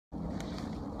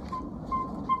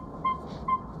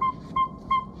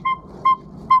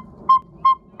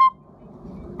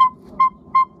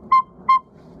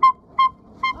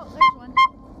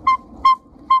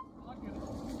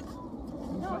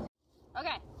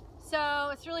So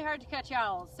it's really hard to catch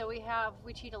owls. So we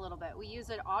cheat a little bit. We use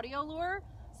an audio lure.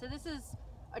 So this is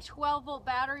a 12-volt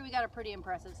battery. We got a pretty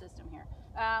impressive system here.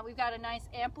 We've got a nice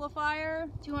amplifier,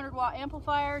 200-watt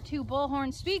amplifier, 2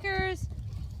 bullhorn speakers,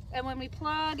 and when we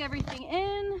plug everything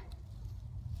in,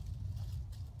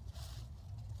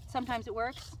 sometimes it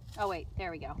works. Oh wait,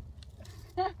 there we go.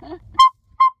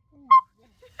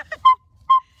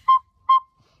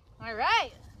 All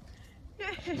right.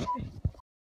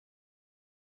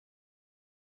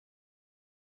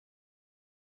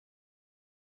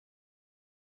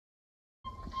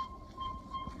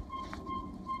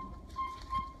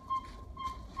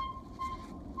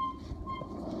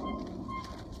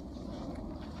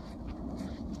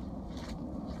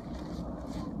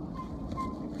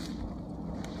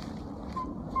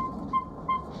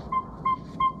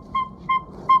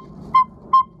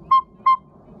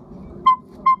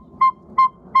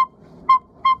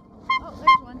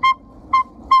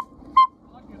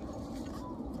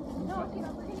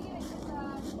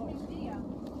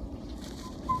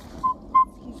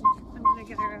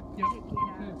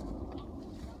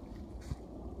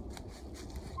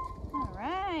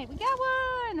 Alright, we got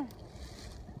one!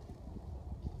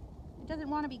 It doesn't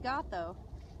want to be got though.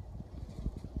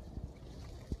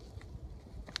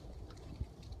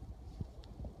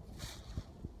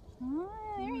 Oh,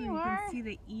 there you are. You can see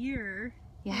the ear.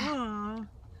 Yeah. Oh,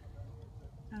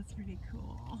 that's pretty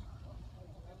cool.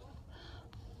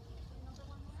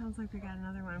 Sounds like we got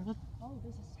another one. Oh,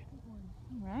 there's a second one.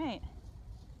 Alright.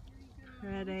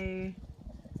 Ready.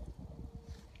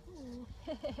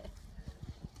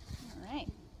 Alright.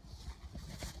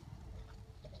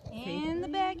 In the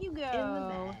bag you go. In the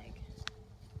bag.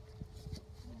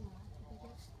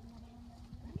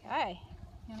 Okay.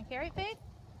 You want to carry it, Faith?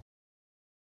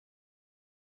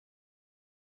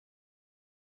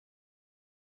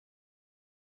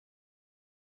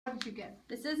 What did you get?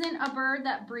 This isn't a bird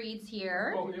that breeds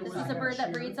here. This is a bird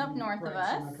that breeds up north of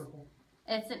us.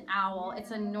 It's an owl.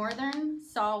 It's a northern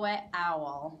saw-whet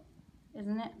owl.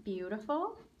 Isn't it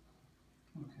beautiful?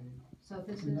 Okay. So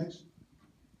this The next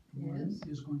one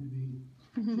is going to be,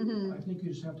 I think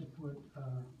you just have to put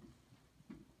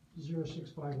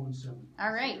 06517.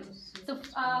 All right. So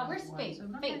where's Faith?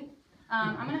 Faith.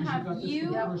 I'm going to have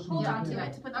you hold on to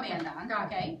it to put the band on.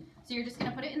 Okay. So you're just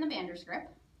going to put it in the bander's grip.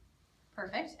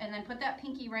 Perfect. And then put that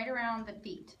pinky right around the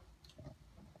feet.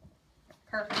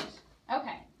 Perfect.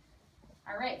 Okay.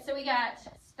 All right. So we got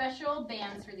special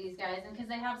bands for these guys, and because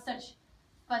they have such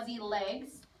fuzzy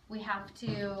legs, we have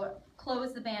to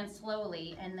close the band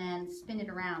slowly and then spin it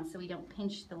around so we don't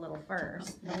pinch the little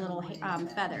furs, the little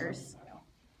feathers.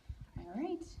 All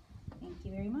right. Thank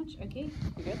you very much. Okay.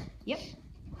 You good? Yep.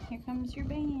 Here comes your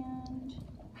band.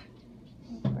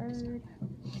 Bird.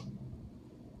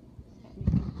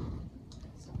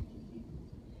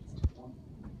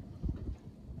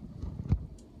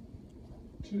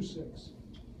 26.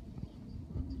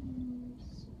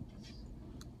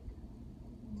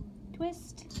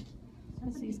 Twist.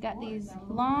 So he's got these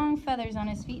long feathers on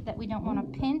his feet that we don't want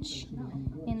to pinch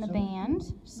in the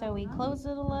band. So we close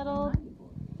it a little,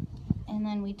 and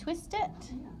then we twist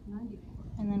it,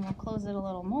 and then we'll close it a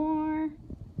little more.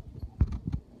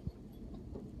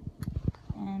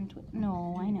 And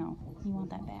no, I know. You want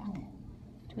that back.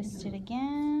 Twist it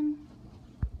again.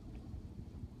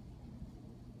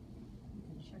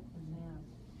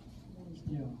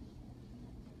 Yeah.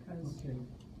 Okay.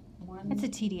 It's a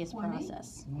tedious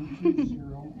process.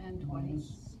 120 and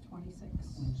minus 26.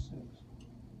 26.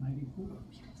 94.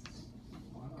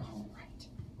 Wow. Right.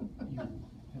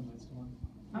 That's the one.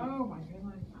 Oh my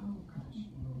goodness. Oh gosh.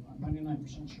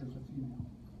 99% sure it's a female.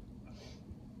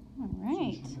 All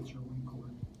right. So she gets her wing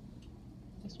cord.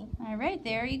 This one? All right,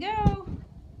 there you go.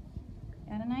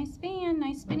 Got a nice band,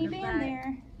 nice spinny band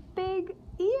there. Big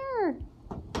ear.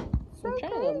 So I'm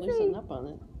trying to loosen up on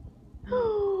it.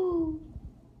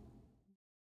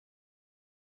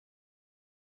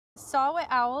 Saw-whet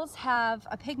owls have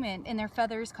a pigment in their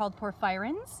feathers called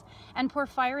porphyrins, and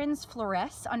porphyrins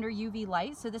fluoresce under UV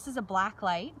light, so this is a black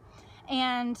light,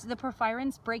 and the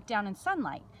porphyrins break down in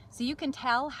sunlight. So you can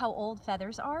tell how old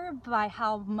feathers are by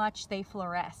how much they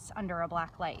fluoresce under a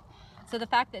black light. So the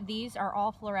fact that these are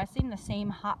all fluorescing the same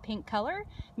hot pink color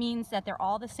means that they're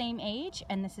all the same age,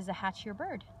 and this is a hatchier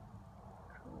bird.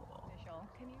 Cool.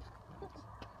 Can you?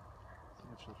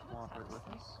 She'll cooperate with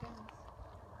us.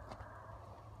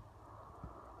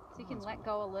 So you can let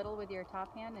go a little with your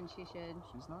top hand, and she should.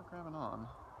 She's not grabbing on.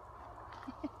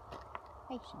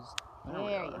 Hey.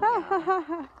 There you go.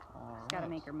 go. Got to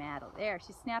make her mad. There,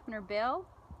 she's snapping her bill.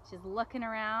 She's looking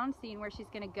around, seeing where she's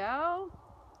gonna go.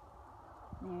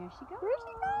 There she goes. Where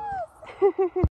she goes.